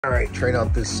All right, trying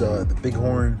out this the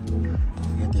Bighorn.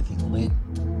 Get that thing lit.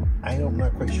 I'm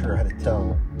not quite sure how to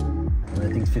tell. I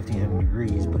think it's 1500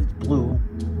 degrees, but it's blue.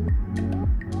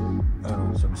 I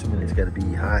don't know, so I'm assuming it's got to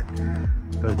be hot.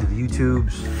 Go to the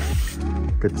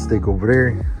YouTubes. Got the steak over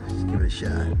there. Let's give it a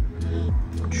shot.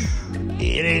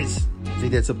 It is. I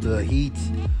think that's up to the heat.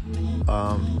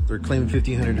 They're claiming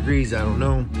 1500 degrees. I don't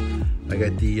know. I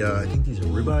got the, I think these are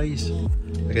ribeyes.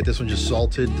 I got this one just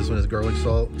salted. This one has garlic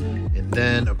salt. And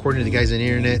then, according to the guys on the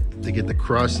internet, to get the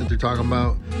crust that they're talking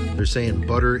about, they're saying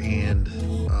butter and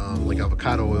like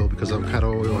avocado oil, because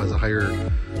avocado oil has a higher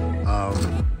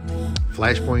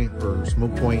flash point or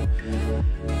smoke point.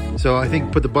 So I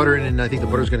think put the butter in, and I think the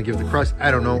butter's gonna give the crust. I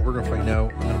don't know. We're gonna find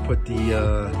out. I'm gonna put the,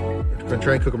 I'm gonna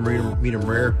try and cook them medium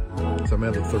rare. So I'm gonna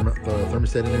have the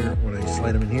thermostat in there when I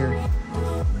slide them in here.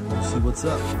 And we'll see what's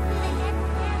up.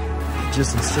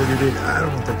 Just inserted it. I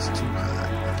don't know if that's too hot.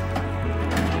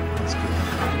 That's good.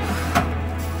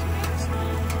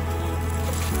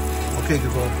 Okay,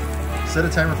 Google. Set a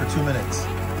timer for 2 minutes.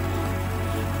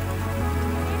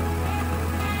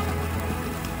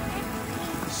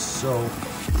 So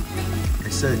I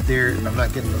set it there. I'm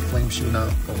not getting the flame shooting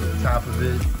out over the top of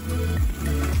it.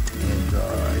 And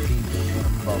I think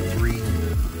I'm about 3.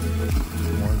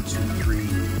 1, 2, 3.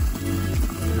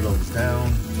 It loads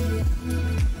down.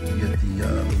 We get the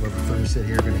rubber thermostat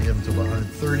here. We're gonna hit them to about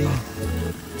 130.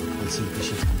 Let's see what this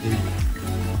shit's gonna do.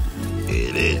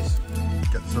 It is.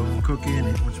 Got some cooking.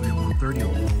 It wants me at 130 or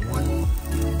 101.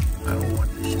 I don't want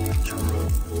this shit to chop.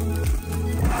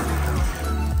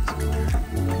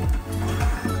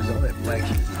 Because all that black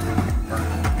shit is burnt.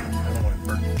 I don't want it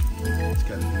burnt. It's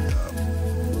gotta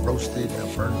be roasted, not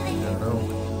burnt. I don't know.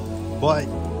 But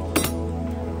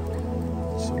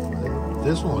so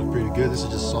this one looks pretty good. This is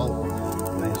just salt. I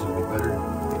think this will be better.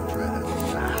 Try that.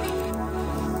 Try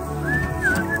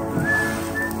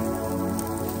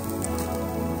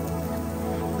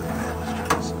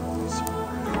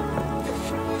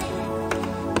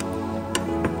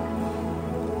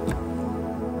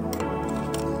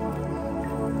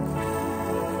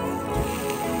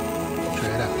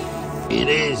it out. It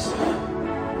is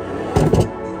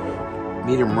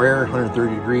medium rare,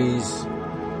 130 degrees.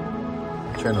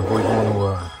 I'm trying to avoid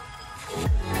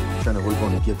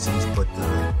going to Gibson's, but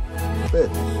bed.